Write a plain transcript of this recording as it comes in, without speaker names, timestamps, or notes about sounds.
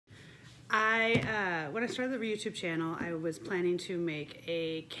When I started the YouTube channel, I was planning to make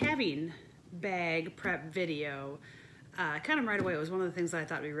a calving bag prep video kind of right away. It was one of the things that I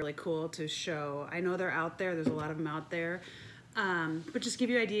thought would be really cool to show. I know they're out there, there's a lot of them out there, but just give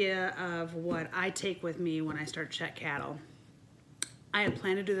you an idea of what I take with me when I start check cattle. I had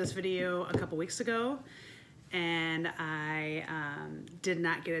planned to do this video a couple weeks ago, and I did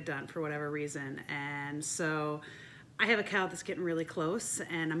not get it done for whatever reason. And so I have a cow that's getting really close,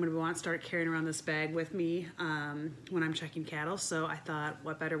 and I'm going to want to start carrying around this bag with me when I'm checking cattle. So I thought,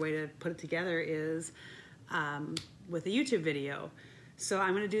 what better way to put it together is with a YouTube video. So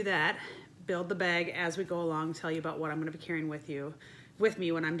I'm going to do that, build the bag as we go along, tell you about what I'm going to be carrying with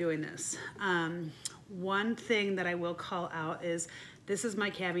me when I'm doing this. One thing that I will call out is this is my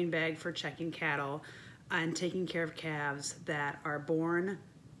calving bag for checking cattle and taking care of calves that are born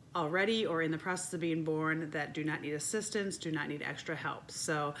already or in the process of being born that do not need assistance, do not need extra help.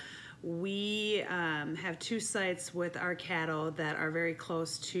 So we have two sites with our cattle that are very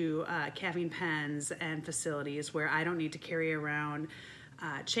close to calving pens and facilities where I don't need to carry around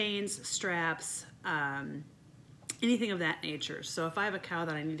chains, straps, anything of that nature. So if I have a cow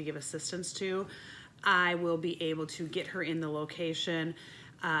that I need to give assistance to, I will be able to get her in the location,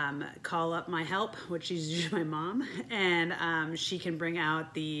 call up my help, which is usually my mom, and she can bring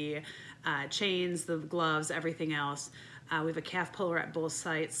out the chains, the gloves, everything else. We have a calf puller at both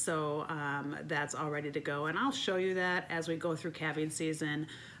sites, so that's all ready to go. And I'll show you that as we go through calving season,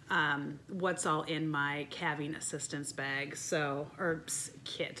 what's all in my calving assistance bag, or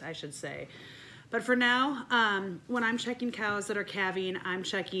kit, I should say. But for now, when I'm checking cows that are calving, I'm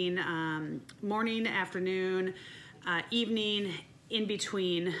checking morning, afternoon, evening, in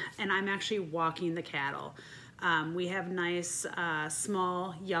between, and I'm actually walking the cattle. We have nice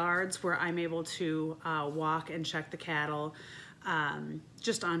small yards where I'm able to walk and check the cattle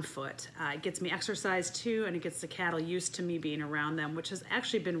just on foot. It gets me exercise too, and it gets the cattle used to me being around them, which has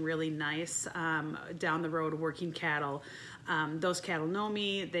actually been really nice down the road working cattle. Those cattle know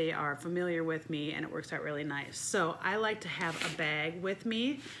me, they are familiar with me, and it works out really nice. So I like to have a bag with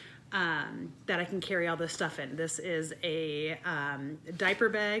me that I can carry all this stuff in. This is a diaper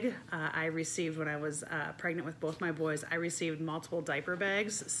bag I received when I was pregnant with both my boys. I received multiple diaper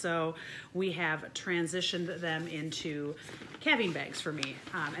bags, so we have transitioned them into calving bags for me,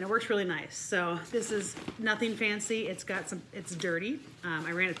 and it works really nice. So this is nothing fancy. It's dirty.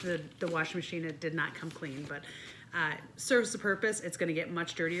 I ran it through the washing machine. It did not come clean, but serves the purpose. It's going to get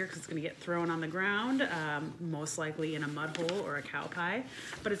much dirtier because it's going to get thrown on the ground, most likely in a mud hole or a cow pie.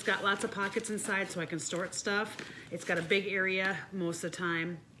 But it's got lots of pockets inside so I can store stuff. It's got a big area. Most of the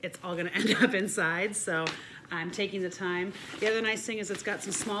time it's all going to end up inside, so I'm taking the time. The other nice thing is it's got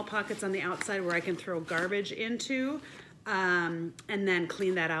some small pockets on the outside where I can throw garbage into and then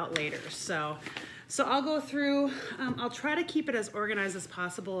clean that out later. So I'll go through, I'll try to keep it as organized as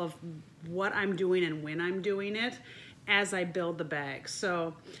possible of what I'm doing and when I'm doing it as I build the bag.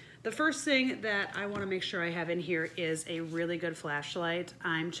 So the first thing that I want to make sure I have in here is a really good flashlight.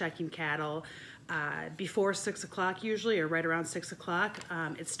 I'm checking cattle before 6 o'clock usually, or right around 6 o'clock.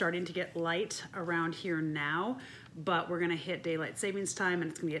 It's starting to get light around here now, but we're going to hit daylight savings time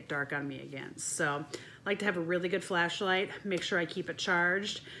and it's going to get dark on me again. So I like to have a really good flashlight, make sure I keep it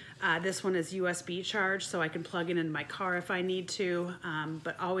charged. This one is USB charged, so I can plug it into my car if I need to,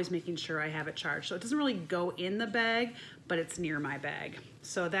 but always making sure I have it charged. So it doesn't really go in the bag, but it's near my bag.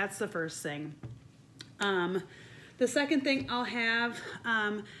 So that's the first thing. The second thing I'll have,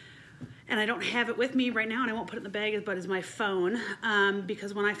 and I don't have it with me right now, and I won't put it in the bag, but is my phone,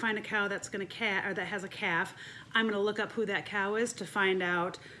 because when I find a cow that's that has a calf, I'm going to look up who that cow is to find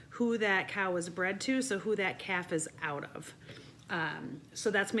out who that cow was bred to, so who that calf is out of.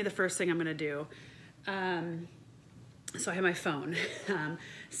 So that's me the first thing I'm going to do. So I have my phone.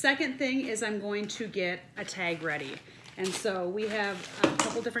 Second thing is I'm going to get a tag ready. And so we have a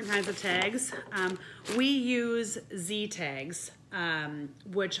couple different kinds of tags. We use Z tags,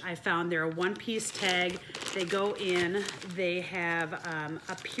 which I found they're a one-piece tag. They go in, they have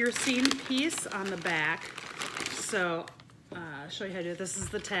a piercing piece on the back. So I'll show you how to do it. This is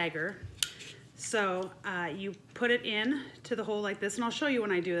the tagger. So you put it in to the hole like this, and I'll show you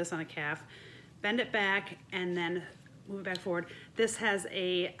when I do this on a calf. Bend it back and then move it back forward. This has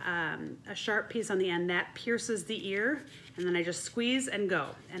a sharp piece on the end that pierces the ear, and then I just squeeze and go,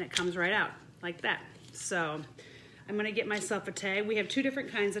 and it comes right out like that. So I'm gonna get myself a tag. We have two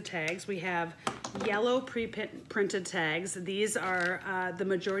different kinds of tags. We have yellow pre-printed tags. These are, the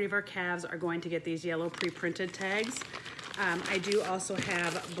majority of our calves are going to get these yellow pre-printed tags. I do also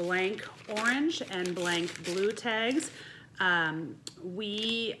have blank orange and blank blue tags.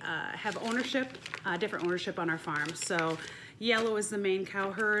 we have ownership, different ownership on our farm. So yellow is the main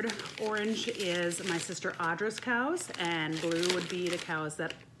cow herd, orange is my sister Audra's cows, and blue would be the cows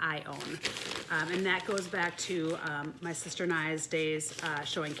that I own. And that goes back to my sister and I's days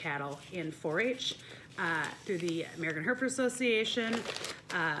showing cattle in 4-H through the American Herper Association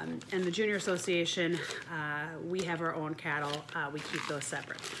and the Junior Association. We have our own cattle. We keep those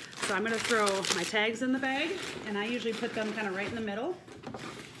separate. So I'm going to throw my tags in the bag, and I usually put them kind of right in the middle.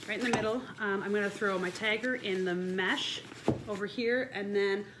 Right in the middle. I'm going to throw my tagger in the mesh over here, and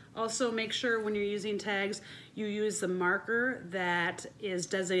then also make sure when you're using tags, you use the marker that is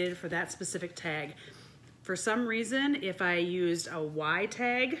designated for that specific tag. For some reason, if I used a Y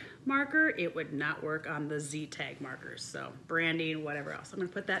tag marker, it would not work on the Z tag markers. So branding, whatever else. I'm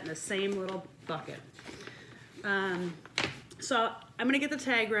gonna put that in the same little bucket. So I'm gonna get the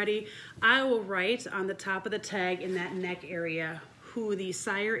tag ready. I will write on the top of the tag in that neck area who the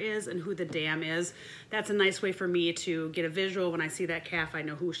sire is and who the dam is. That's a nice way for me to get a visual. When I see that calf, I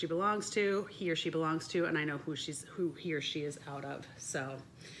know who she belongs to, he or she belongs to, and I know who he or she is out of. So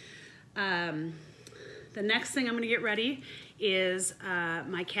the next thing I'm gonna get ready is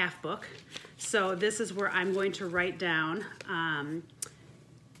my calf book. So this is where I'm going to write down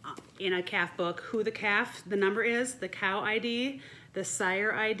in a calf book who the calf, the number is, the cow ID, the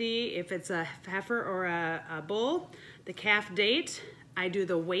sire ID, if it's a heifer or a bull, the calf date, I do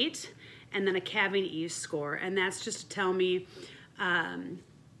the weight, and then a calving ease score. And that's just to tell me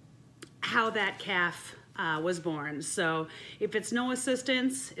how that calf was born. So if it's no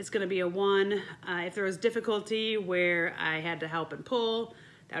assistance, it's going to be a 1. If there was difficulty where I had to help and pull,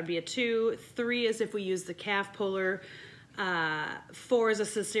 that would be a 2. 3 is if we use the calf puller. 4 is a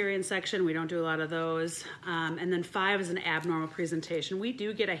cesarean section. We don't do a lot of those. And then 5 is an abnormal presentation. We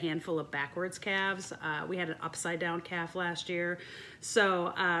do get a handful of backwards calves. We had an upside down calf last year.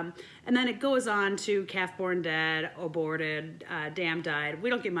 So, and then it goes on to calf born dead, aborted, dam died. We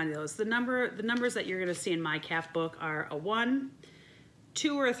don't get many of those. The numbers that you're going to see in my calf book are a 1,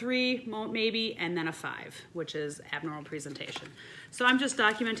 2 or a 3 maybe, and then a 5, which is abnormal presentation. So I'm just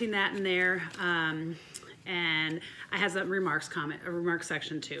documenting that in there. And I have a remarks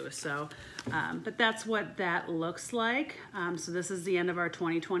section too. So, but that's what that looks like. So this is the end of our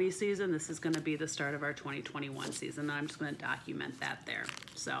 2020 season. This is going to be the start of our 2021 season. I'm just going to document that there.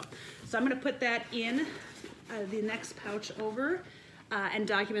 So I'm going to put that in the next pouch over and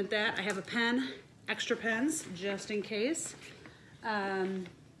document that. I have a pen, extra pens, just in case. And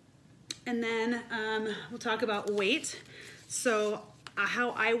then we'll talk about weight. So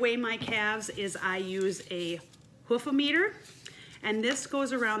how I weigh my calves is I use a hoofometer, and this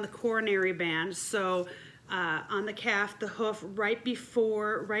goes around the coronary band. So on the calf, the hoof right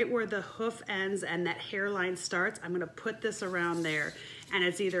where the hoof ends and that hairline starts, I'm gonna put this around there. And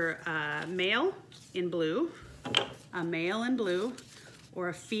it's either a male in blue, or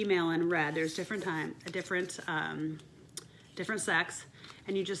a female in red. There's different sex.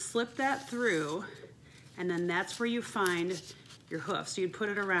 And you just slip that through, and then that's where you find your hoof. So you'd put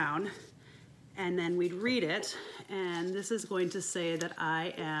it around, and then we'd read it, and this is going to say that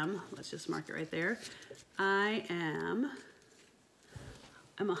I am, let's just mark it right there, I'm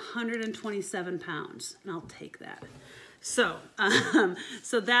 127 pounds, and I'll take that. So,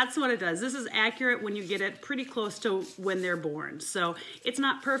 so that's what it does. This is accurate when you get it pretty close to when they're born. So it's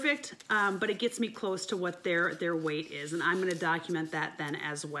not perfect, but it gets me close to what their weight is, and I'm gonna document that then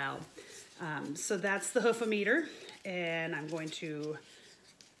as well. So that's the hoofometer, and I'm going to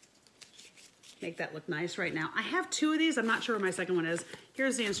make that look nice right now. I have 2 of these. I'm not sure where my second one is.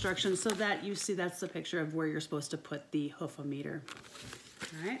 Here's the instructions so that you see that's the picture of where you're supposed to put the hoofometer.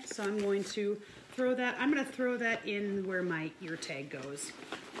 All right, so I'm going to throw that. I'm going to throw that in where my ear tag goes.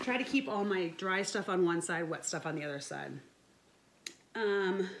 Try to keep all my dry stuff on one side, wet stuff on the other side.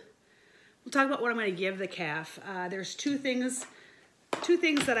 We'll talk about what I'm going to give the calf. There's two things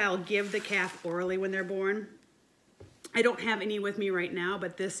that I'll give the calf orally when they're born. I don't have any with me right now,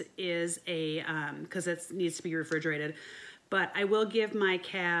 but this is a, because it needs to be refrigerated. But I will give my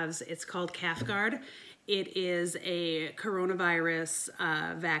calves, it's called Calf Guard. It is a coronavirus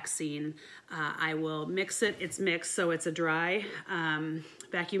vaccine. I will mix it, it's mixed, so it's a dry,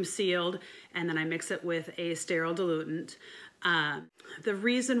 vacuum sealed, and then I mix it with a sterile diluent. The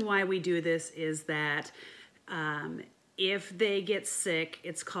reason why we do this is that if they get sick,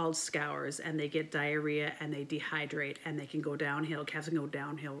 it's called scours, and they get diarrhea and they dehydrate and they can go downhill. Calves can go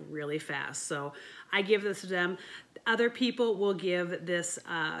downhill really fast. So I give this to them. Other people will give this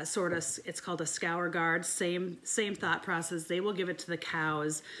it's called a scour guard, same thought process. They will give it to the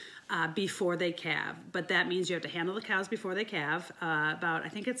cows before they calve. But that means you have to handle the cows before they calve, about, I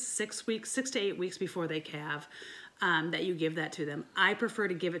think it's 6 to 8 weeks before they calve, that you give that to them. I prefer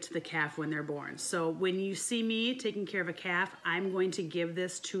to give it to the calf when they're born. So when you see me taking care of a calf, I'm going to give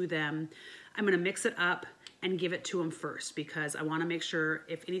this to them. I'm going to mix it up and give it to them first, because I want to make sure,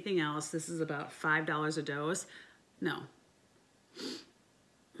 if anything else, this is about $5 a dose. No.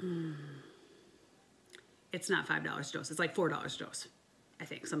 It's not $5 a dose. It's like $4 a dose, I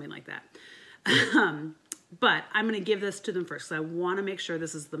think, something like that. But I'm going to give this to them first, because I want to make sure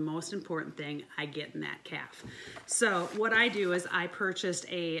this is the most important thing I get in that calf. So what I do is I purchased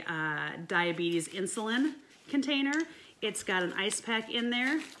a diabetes insulin container. It's got an ice pack in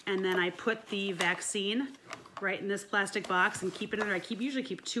there, and then I put the vaccine right in this plastic box and keep it in there. I usually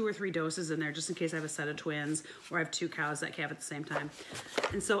keep 2 or 3 doses in there, just in case I have a set of twins or I have 2 cows that calve at the same time.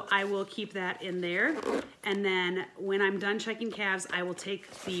 And so I will keep that in there. And then when I'm done checking calves, I will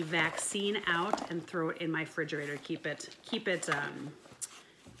take the vaccine out and throw it in my refrigerator. Keep it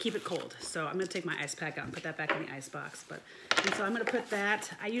cold. So I'm gonna take my ice pack out and put that back in the ice box. And so I'm gonna put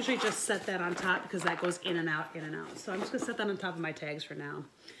that, I usually just set that on top because that goes in and out, in and out. So I'm just gonna set that on top of my tags for now.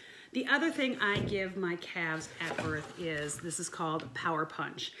 The other thing I give my calves at birth is, this is called Power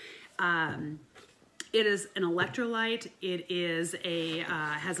Punch. It is an electrolyte. It is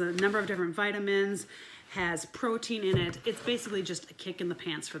has a number of different vitamins, has protein in it. It's basically just a kick in the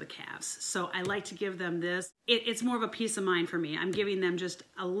pants for the calves. So I like to give them this. It's more of a peace of mind for me. I'm giving them just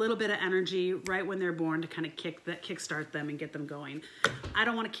a little bit of energy right when they're born to kind of kickstart them and get them going. I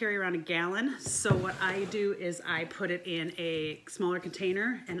don't want to carry around a gallon, so what I do is I put it in a smaller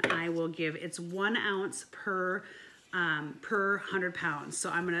container, and I will give, it's 1 ounce per 100 pounds. So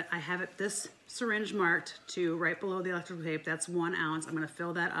I have this syringe marked to right below the electrical tape. That's 1 ounce. I'm going to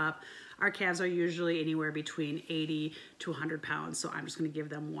fill that up. Our calves are usually anywhere between 80 to 100 pounds, so I'm just going to give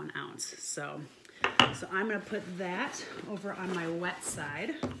them 1 ounce. So I'm going to put that over on my wet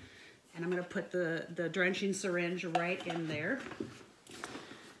side, and I'm going to put the drenching syringe right in there.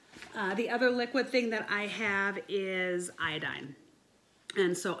 The other liquid thing that I have is iodine.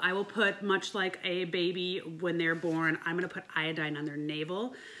 And so I will put, much like a baby when they're born, I'm going to put iodine on their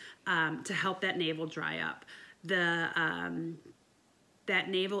navel to help that navel dry up. That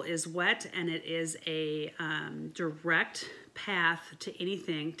navel is wet, and it is a direct path to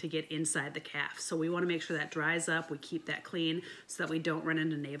anything to get inside the calf. So we want to make sure that dries up. We keep that clean so that we don't run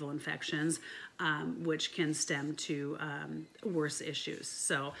into navel infections, which can stem to worse issues.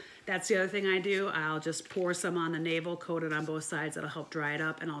 So that's the other thing I do. I'll just pour some on the navel, coat it on both sides. That'll help dry it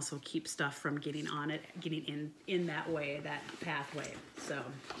up and also keep stuff from getting on it, getting in that way, that pathway. So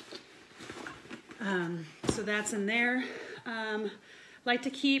that's in there. Like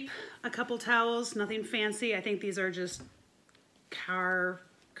to keep a couple towels, nothing fancy. I think these are just car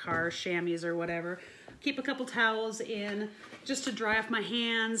chamois or whatever. Keep a couple towels in just to dry off my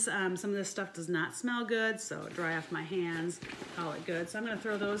hands. Some of this stuff does not smell good, so dry off my hands, call it good. So I'm gonna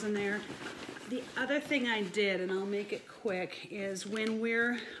throw those in there. The other thing I did, and I'll make it quick, is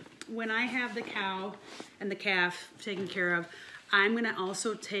when I have the cow and the calf taken care of, I'm gonna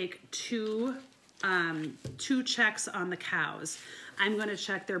also take two checks on the cows. I'm going to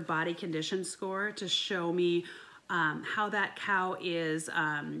check their body condition score to show me how that cow is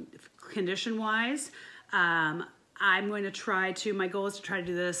condition-wise. I'm going to try to, my goal is to try to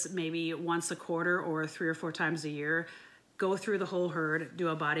do this maybe once a quarter or 3 or 4 times a year. Go through the whole herd, do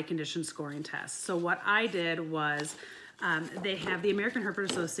a body condition scoring test. So what I did was, they have, the American Herpet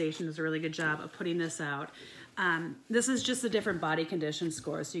Association does a really good job of putting this out. This is just a different body condition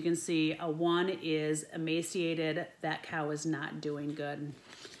score. So you can see a 1 is emaciated, that cow is not doing good.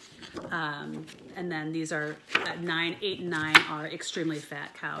 And then these are 9, 8, and 9 are extremely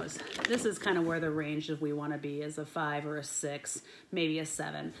fat cows. This is kind of where the range of we want to be, is a 5 or a 6, maybe a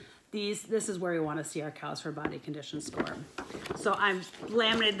 7. This is where we want to see our cows for body condition score. So I've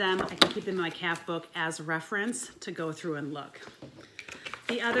laminated them. I can keep them in my calf book as reference to go through and look.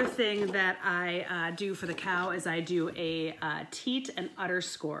 The other thing that I do for the cow is I do a teat and udder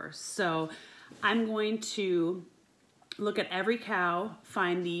score. So I'm going to look at every cow,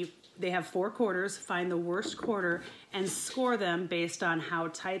 they have 4 quarters, find the worst quarter, and score them based on how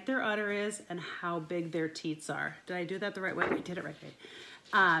tight their udder is and how big their teats are. Did I do that the right way? I did it right.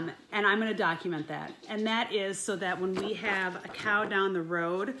 And I'm going to document that. And that is so that when we have a cow down the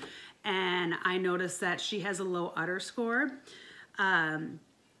road and I notice that she has a low udder score,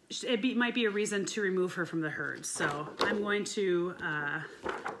 it might be a reason to remove her from the herd. So I'm going to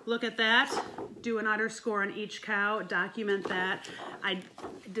look at that, do an udder score on each cow, document that. I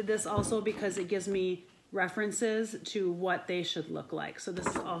did this also because it gives me references to what they should look like. So this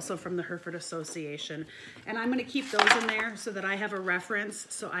is also from the Hereford Association. And I'm gonna keep those in there so that I have a reference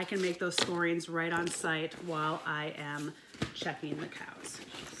so I can make those scorings right on site while I am checking the cows.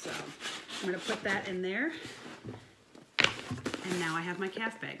 So I'm gonna put that in there. And now I have my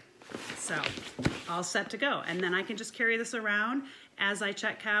calf bag. So all set to go. And then I can just carry this around as I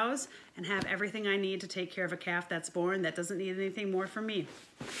check cows and have everything I need to take care of a calf that's born that doesn't need anything more from me.